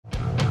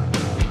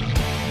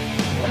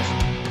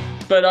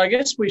But I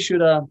guess we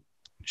should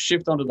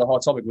shift onto the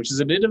hot topic, which is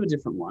a bit of a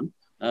different one.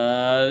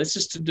 This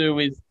is to do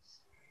with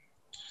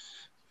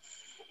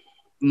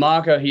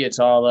Marko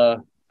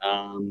Hietala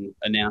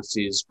announced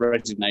his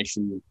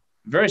resignation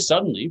very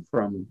suddenly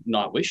from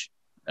Nightwish.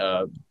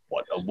 A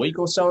week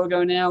or so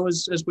ago now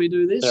as we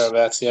do this?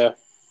 Thereabouts, yeah.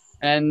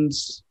 And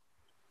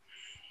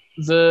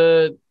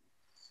the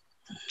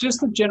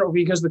general,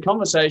 because the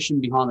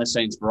conversation behind the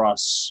scenes for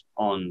us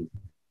on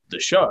the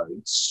show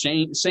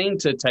seemed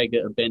to take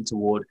a bent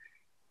toward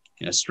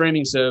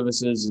streaming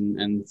services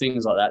and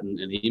things like that and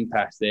the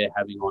impact they're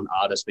having on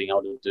artists being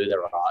able to do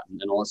their art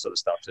and all that sort of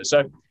stuff too.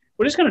 So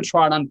we're just going to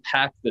try and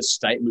unpack the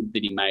statement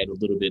that he made a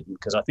little bit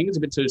because I think it's a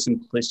bit too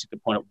simplistic to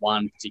point at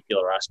one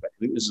particular aspect. I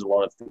think this is a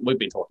lot of we've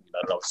been talking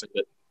about it obviously,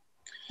 but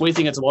we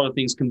think it's a lot of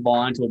things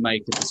combined to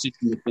make a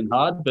decision that's been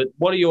hard. But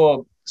what are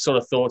your sort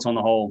of thoughts on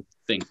the whole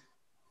thing?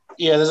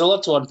 Yeah, there's a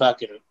lot to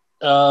unpack in it.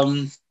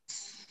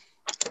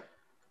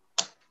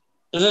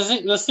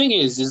 The thing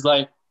is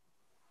like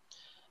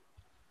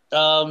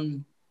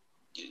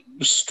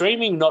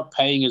streaming not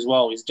paying as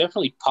well is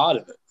definitely part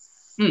of it.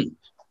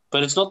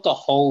 But it's not the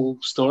whole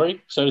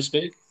story, so to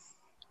speak.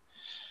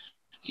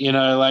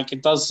 Like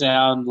it does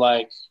sound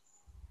like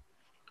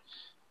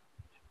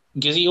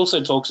because he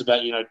also talks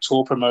about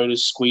tour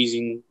promoters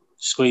squeezing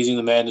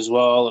the man as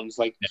well, and it's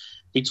like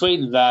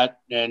between that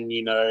and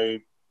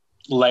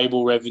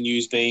label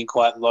revenues being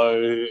quite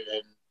low,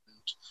 and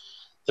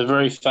the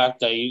very fact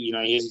that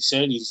as he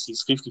said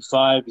he's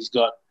 55, he's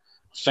got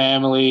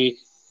family,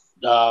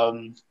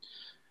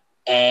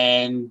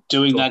 and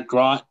doing that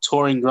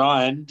touring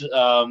grind,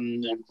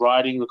 and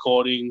writing,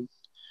 recording,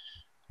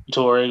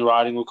 touring,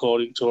 writing,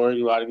 recording,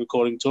 touring, writing,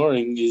 recording,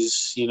 touring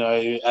is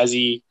as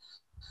he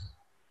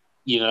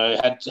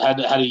had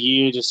a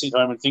year to sit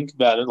home and think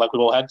about it, like we've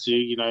all had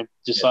to,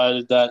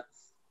 decided that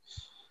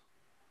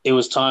it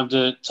was time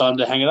to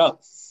hang it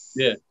up.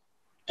 Yeah.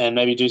 And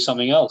maybe do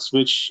something else,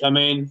 which, I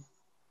mean,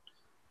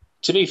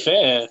 to be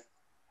fair,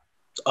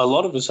 a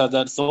lot of us had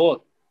that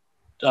thought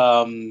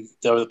over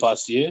the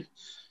past year.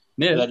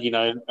 Yeah. That,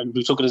 and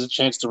we took it as a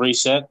chance to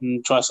reset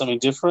and try something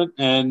different.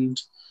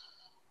 And,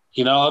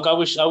 like I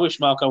wish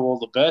Marko all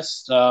the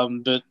best.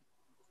 But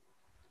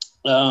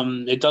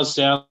it does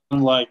sound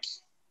like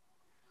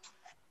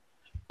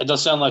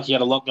he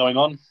had a lot going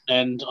on,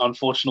 and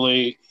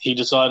unfortunately he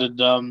decided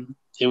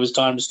it was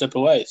time to step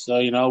away. So,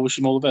 I wish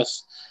him all the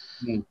best.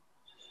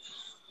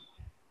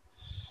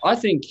 I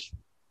think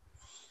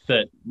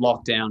that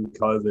lockdown,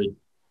 COVID,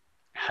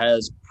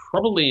 has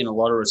probably in a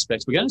lot of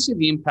respects, we're going to see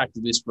the impact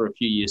of this for a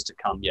few years to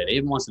come yet.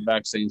 Even once the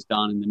vaccine's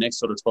done, in the next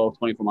sort of 12,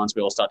 24 months,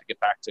 we all start to get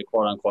back to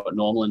quote-unquote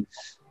normal. And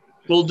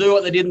we'll do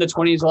what they did in the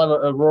 20s. We'll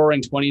have a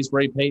roaring 20s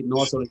repeat and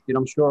all sort of shit.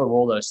 I'm sure of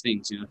all those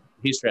things.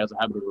 History has a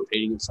habit of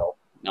repeating itself.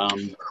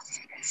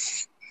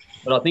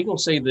 But I think we'll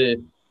see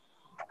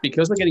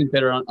because we're getting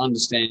better at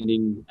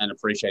understanding and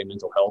appreciating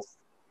mental health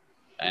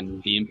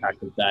and the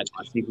impact of that,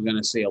 I think we're going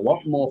to see a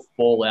lot more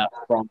fallout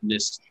from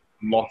this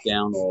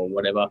lockdown or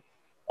whatever.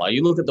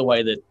 You look at the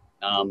way that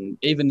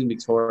even in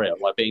Victoria,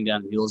 like being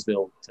down in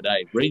Hillsville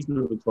today,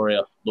 regional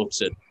Victoria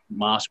looks at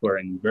mask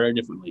wearing very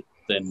differently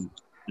than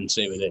in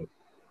CBD.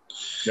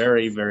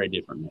 Very, very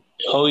differently.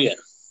 Oh, yeah.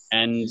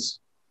 And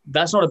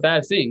that's not a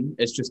bad thing.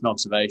 It's just an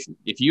observation.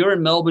 If you're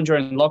in Melbourne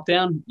during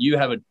lockdown, you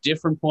have a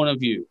different point of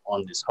view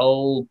on this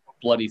whole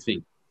bloody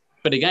thing.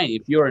 But again,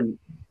 if you're in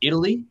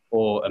Italy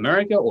or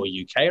America or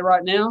UK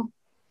right now,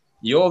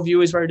 your view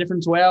is very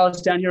different to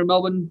ours down here in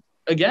Melbourne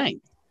again.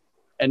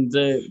 And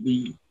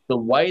the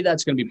way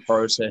that's going to be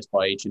processed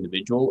by each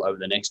individual over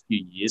the next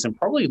few years and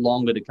probably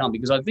longer to come,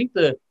 because I think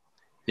the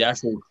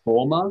actual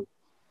trauma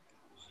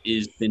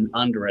has been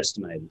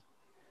underestimated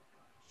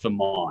for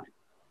mine.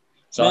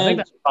 So I think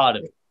that's part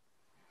of it.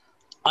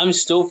 I'm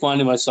still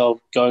finding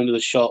myself going to the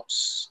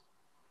shops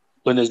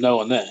when there's no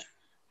one there.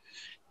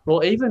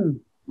 Well,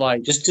 even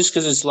like just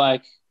because it's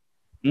like,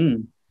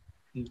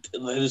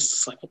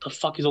 it's like, what the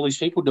fuck is all these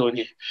people doing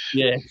here?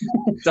 Yeah,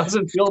 it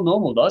doesn't feel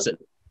normal, does it?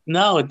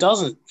 No, it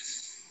doesn't.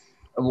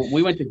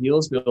 We went to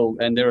Hillsville,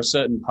 and there are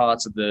certain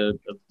parts of the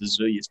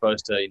zoo you're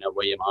supposed to,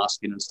 wear your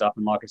mask in and stuff.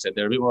 And like I said,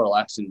 they're a bit more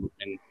relaxed in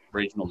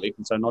regional Vic,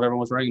 and so not everyone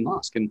was wearing a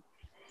mask. And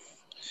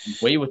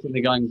we were sitting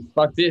there going,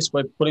 fuck this,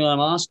 we're putting on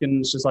a mask, and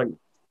it's just like,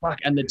 fuck.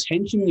 And the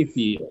tension you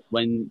feel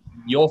when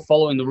you're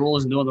following the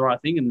rules and doing the right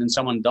thing, and then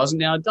someone doesn't.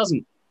 Now, it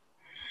doesn't.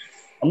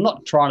 I'm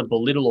not trying to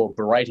belittle or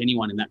berate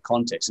anyone in that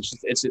context.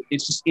 It's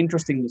just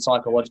interesting the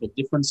psychological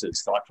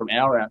differences. Like from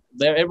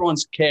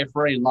everyone's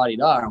carefree and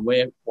la-di-da, and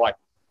we're like,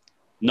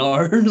 no,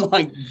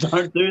 like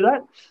don't do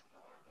that.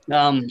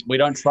 We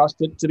don't trust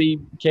it to be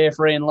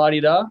carefree and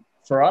la-di-da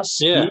for us.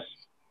 Yeah.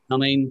 I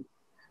mean,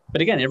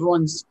 but again,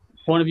 everyone's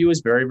point of view is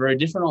very, very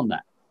different on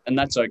that, and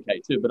that's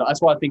okay too. But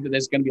that's why I think that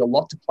there's going to be a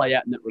lot to play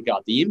out in that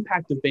regard. The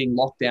impact of being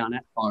locked down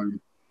at home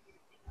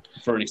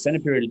for an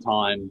extended period of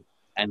time.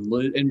 And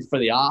for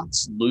the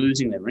arts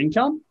losing their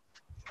income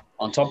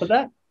on top of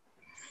that,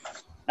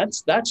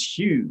 that's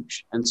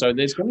huge. And so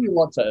there's going to be a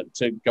lot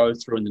to go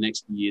through in the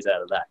next few years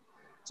out of that.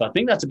 So I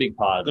think that's a big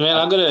part of it. Man,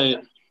 I'm going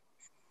to...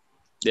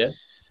 Yeah?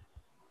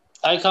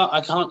 I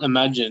can't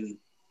imagine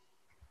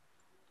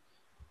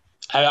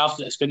how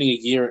after spending a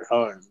year at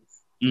home,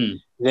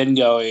 then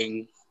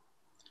going,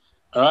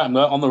 all right, I'm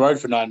on the road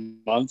for 9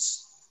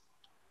 months.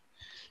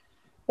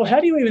 Well, how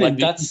do you even like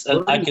that's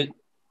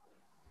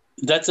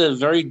a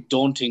very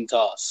daunting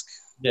task.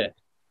 Yeah,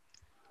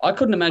 I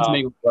couldn't imagine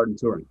being on the road and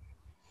touring.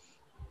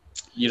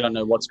 You don't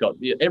know what's got.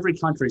 Every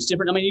country is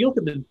different. I mean, you look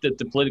at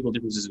the political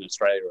differences in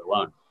Australia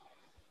alone,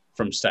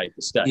 from state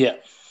to state,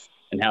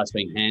 and how it's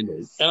being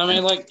handled. And I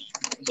mean, like,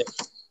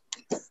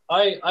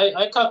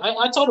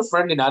 I told a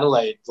friend in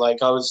Adelaide, like,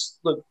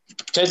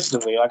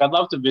 tentatively, like, I'd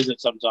love to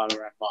visit sometime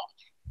around March.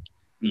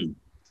 And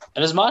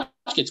as March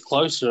gets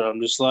closer,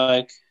 I'm just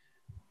like,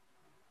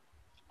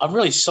 I'm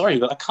really sorry,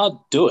 but I can't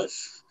do it.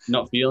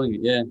 Not feeling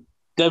it, yeah.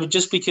 No,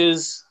 just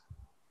because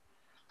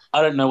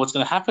I don't know what's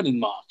going to happen in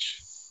March.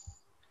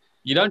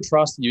 You don't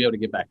trust that you'll be able to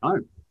get back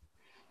home.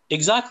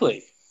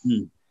 Exactly.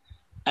 And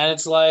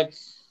it's like,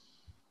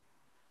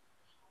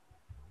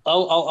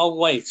 I'll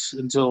wait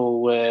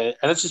until and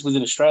that's just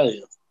within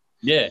Australia.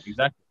 Yeah,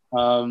 exactly.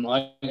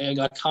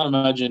 I can't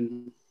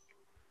imagine.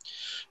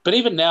 But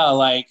even now,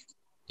 like,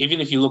 even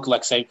if you look,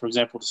 like, say, for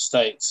example, the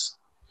States,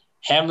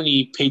 how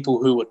many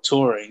people who are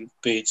touring,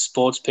 be it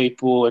sports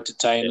people,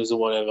 entertainers, or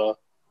whatever,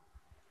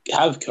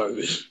 have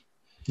COVID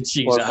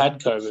or have had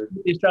COVID?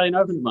 The Australian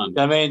Open at the moment.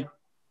 I mean,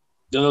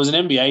 there was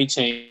an NBA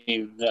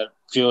team that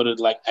fielded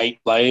like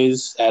 8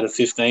 players out of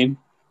 15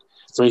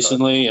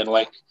 recently, and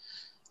like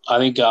I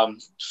think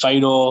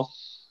Fedor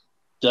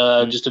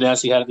just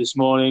announced he had it this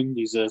morning.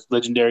 He's a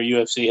legendary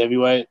UFC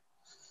heavyweight.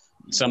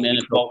 Some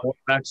NFL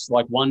quarterbacks,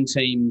 like one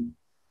team,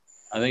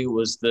 I think it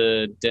was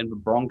the Denver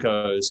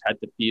Broncos, had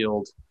to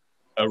field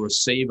a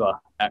receiver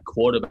at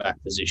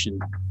quarterback position,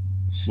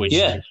 which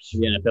the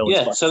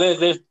NFL is so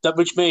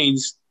which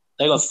means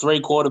they got 3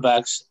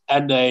 quarterbacks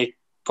and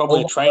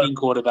probably a training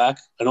quarterback,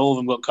 and all of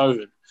them got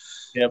COVID.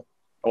 Yep.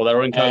 Well, they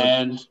were in COVID.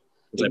 And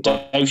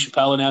Dave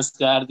Chappelle announced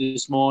that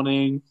this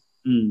morning.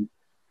 And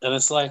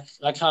it's like,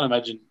 I can't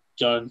imagine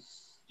going.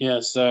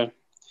 Yeah, so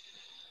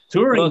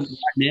touring right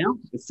now,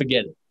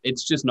 forget it.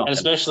 It's just not. And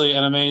especially,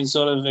 and I mean,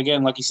 sort of,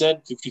 again, like you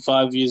said,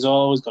 55 years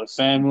old, he's got a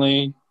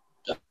family,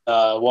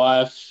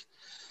 wife,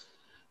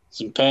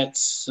 some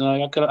pets.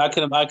 I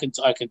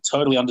can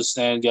totally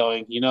understand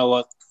going, you know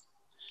what?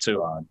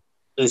 Too hard.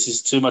 This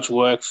is too much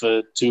work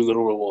for too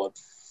little reward.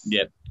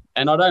 Yeah.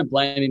 And I don't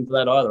blame him for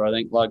that either. I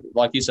think,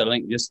 like you said, I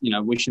think just,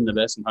 wish him the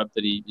best and hope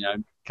that he,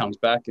 comes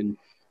back and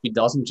he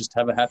doesn't just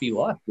have a happy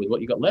life with what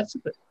you got left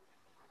of it.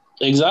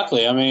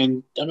 Exactly. I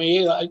mean,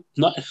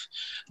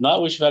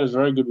 Nightwish have had a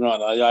very good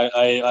run.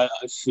 I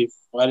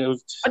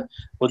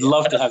would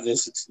love to have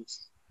this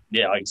success.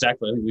 Yeah,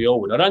 exactly. I think we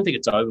all would. I don't think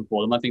it's over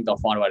for them. I think they'll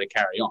find a way to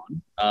carry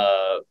on.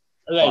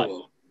 They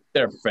will.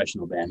 They're a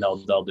professional band.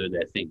 They'll do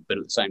their thing. But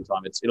at the same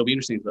time, it'll be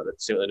interesting to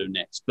see what they do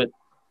next. But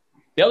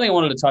the other thing I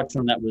wanted to touch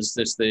on that was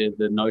this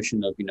the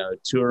notion of,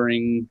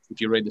 touring.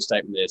 If you read the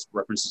statement, there's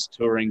references to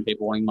touring,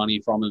 people wanting money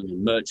from them,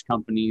 and merch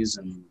companies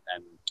and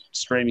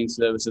streaming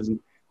services. And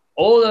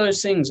all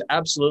those things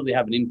absolutely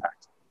have an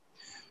impact.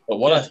 But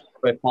what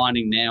we're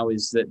finding now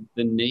is that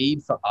the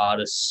need for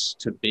artists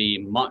to be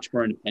much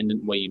more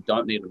independent, where you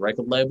don't need a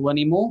record label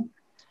anymore,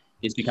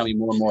 is becoming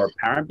more and more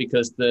apparent,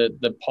 because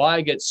the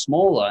pie gets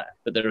smaller,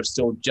 but there are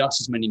still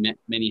just as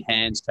many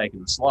hands taking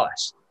the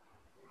slice.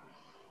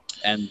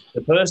 And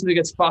the person who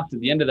gets fucked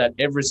at the end of that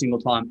every single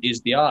time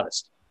is the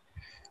artist.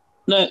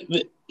 No,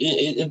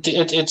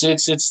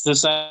 it's the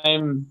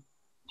same.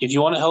 If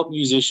you want to help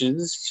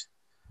musicians,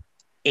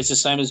 it's the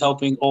same as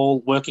helping all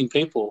working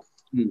people.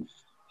 You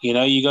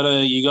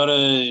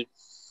gotta.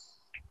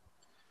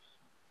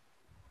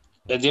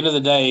 At the end of the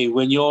day,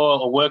 when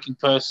you're a working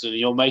person,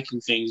 you're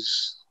making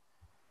things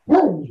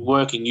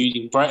working,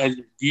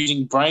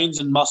 using brains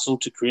and muscle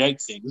to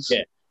create things.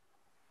 Yeah.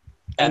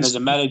 And as a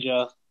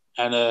manager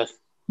and a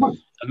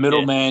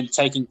middleman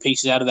taking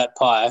pieces out of that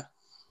pie.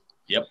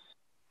 Yep.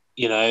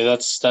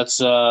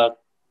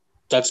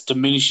 That's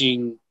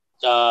diminishing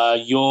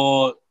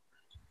your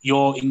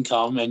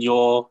income and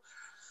your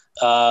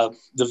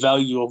the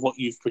value of what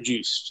you've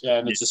produced.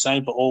 And it's the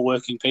same for all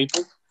working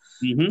people.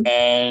 Mm-hmm.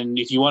 And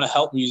if you want to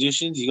help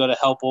musicians, you got to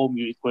help all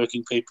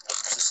working people.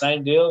 It's the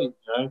same deal.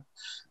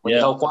 When you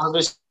help one of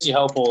us, you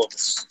help all of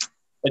us.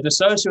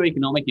 It's a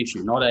socioeconomic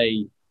issue, not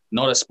a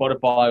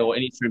Spotify or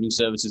any streaming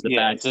services.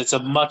 It's a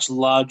much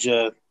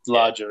larger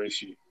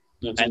issue.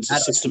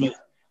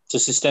 It's a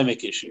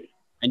systemic issue.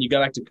 And you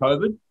go back to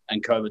COVID,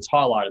 and COVID's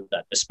highlighted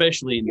that,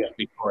 especially in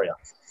Victoria.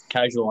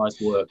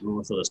 Casualised work and all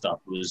that sort of stuff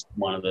was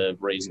one of the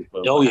reasons.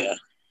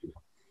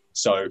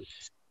 So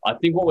I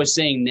think what we're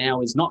seeing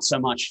now is not so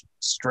much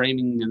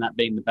streaming and that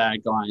being the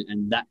bad guy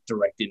and that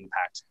direct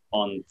impact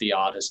on the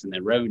artist and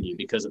their revenue,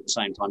 because at the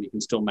same time you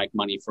can still make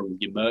money from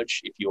your merch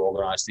if you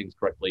organise things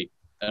correctly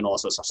and all that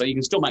sort of stuff. So you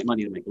can still make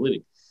money to make a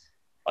living.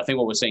 I think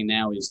what we're seeing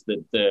now is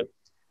that the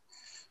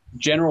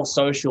general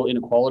social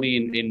inequality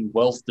in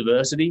wealth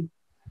diversity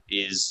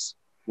is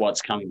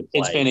what's coming to play.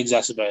 It's been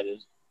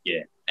exacerbated.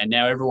 Yeah. And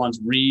now everyone's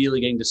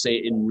really getting to see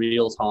it in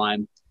real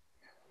time.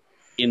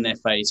 in their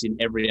face in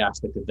every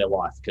aspect of their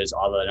life because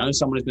either they know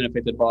someone who's been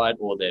affected by it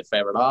or their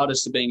favorite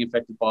artists are being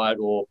affected by it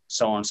or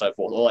so on and so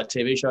forth. All like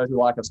TV shows we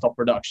like have stopped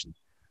production.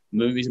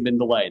 Movies have been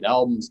delayed.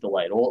 Albums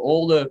delayed.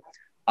 All the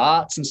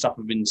arts and stuff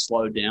have been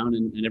slowed down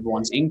and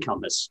everyone's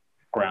income has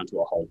ground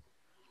to a halt.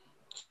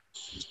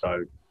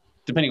 So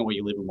depending on where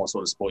you live and what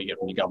sort of support you get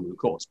from your government, of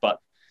course. But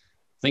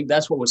I think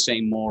that's what we're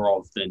seeing more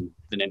of than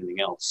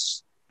anything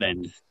else.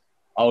 Then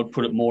I would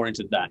put it more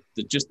into that.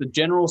 Just the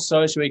general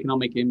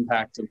socioeconomic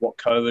impact of what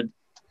COVID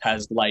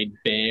has laid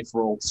bare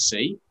for all to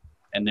see.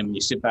 And then when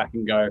you sit back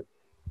and go,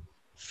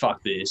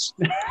 fuck this,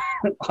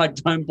 I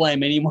don't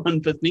blame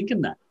anyone for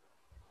thinking that.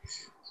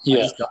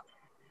 Yeah.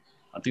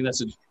 I think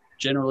that's a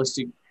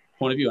generalistic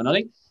point of view. And I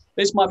think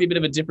this might be a bit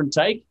of a different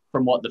take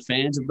from what the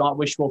fans of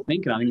Nightwish will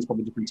think. And I think it's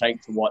probably a different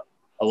take to what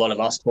a lot of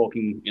us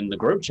talking in the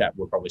group chat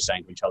were probably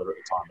saying to each other at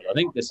the time. But I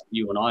think this,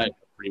 you and I are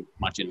pretty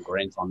much in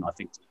agreement on, I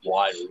think, the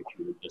wider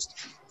issue of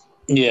just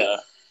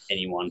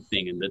any one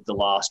thing. And that the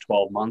last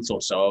 12 months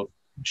or so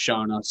have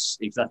shown us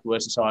exactly where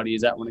society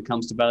is at when it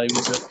comes to valuing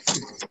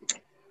it.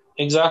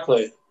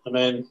 Exactly. I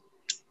mean,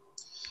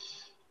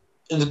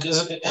 I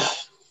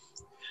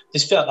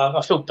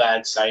feel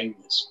bad saying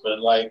this, but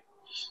like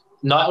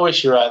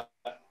Nightwish are at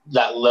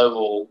that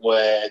level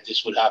where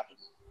this would happen.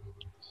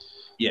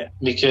 Yeah,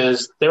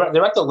 because they're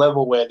at the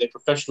level where they're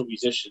professional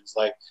musicians.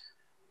 Like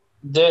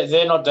they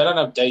don't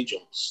have day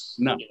jobs.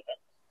 No, you know?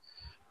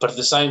 But at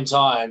the same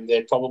time,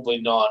 they're probably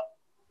not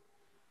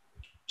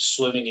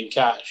swimming in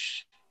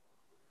cash.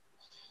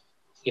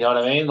 You know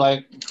what I mean?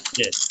 Like,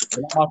 yes,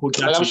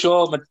 I'm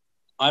sure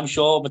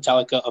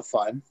Metallica are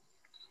fine.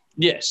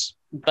 Yes,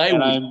 they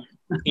will.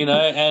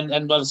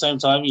 And by the same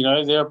time,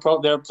 there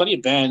are plenty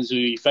of bands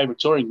your favorite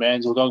touring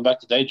bands who are going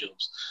back to day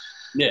jobs.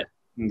 Yeah,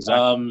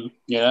 exactly.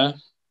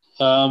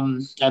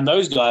 And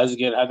those guys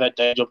again have that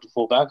day job to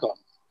fall back on.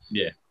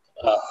 Yeah,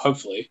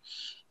 hopefully.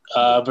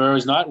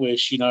 Whereas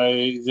Nightwish,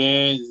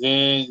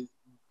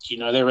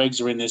 their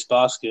eggs are in this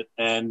basket,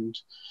 and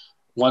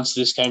once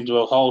this came to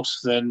a halt,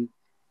 then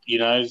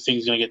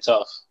things are going to get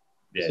tough.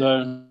 Yeah.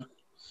 So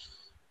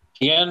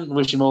again,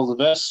 wish him all the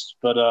best,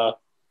 but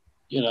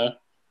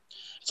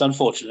it's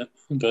unfortunate,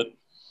 but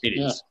it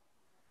is.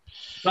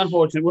 It's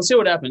unfortunate. We'll see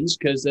what happens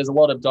because there's a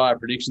lot of dire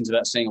predictions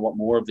about seeing a lot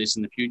more of this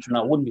in the future, and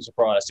I wouldn't be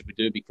surprised if we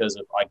do because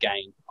of, I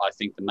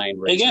think the main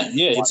reason. Again,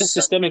 it's a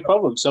systemic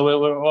problem, so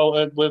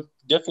we're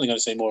definitely going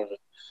to see more of it.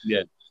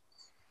 Yeah.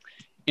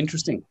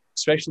 Interesting,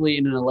 especially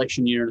in an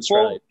election year in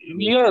Australia. Well,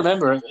 you got to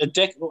remember, it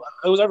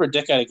was over a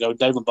decade ago,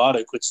 Dave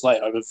Lombardo quit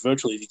Slayer over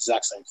virtually the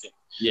exact same thing.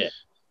 Yeah.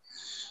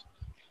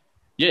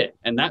 Yeah,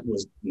 and that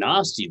was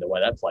nasty the way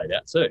that played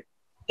out too.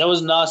 That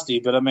was nasty,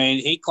 but I mean,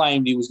 he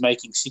claimed he was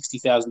making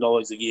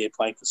 $60,000 a year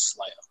playing for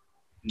Slayer.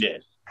 Yeah,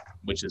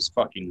 which is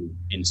fucking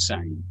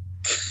insane.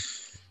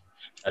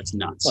 That's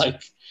nuts.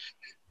 Like,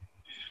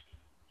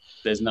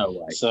 there's no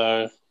way.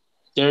 So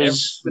there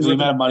is the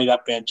amount of money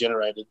that band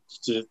generated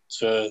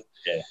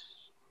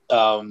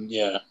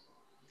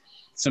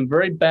Some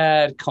very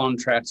bad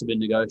contracts have been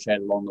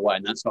negotiated along the way,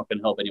 and that's not going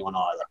to help anyone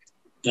either.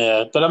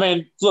 Yeah, but I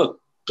mean,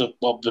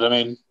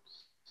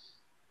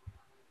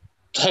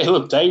 hey,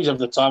 look, Dave's having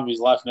the time of his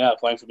life now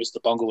playing for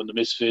Mr. Bungle and the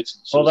Misfits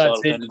and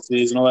Suicidal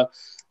Tendencies and all that.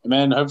 And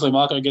man, hopefully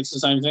Marko gets the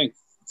same thing.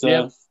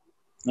 So,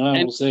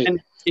 we'll see. And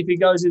if he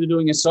goes into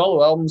doing his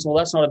solo albums, well,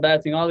 that's not a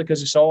bad thing either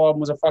because his solo album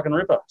was a fucking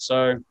ripper.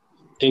 So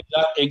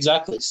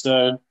exactly.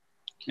 So,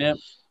 yeah,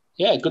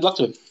 good luck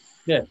to him.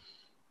 Yeah.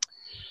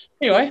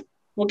 Anyway,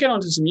 we'll get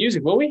on to some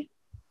music, will we?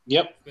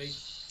 Yep.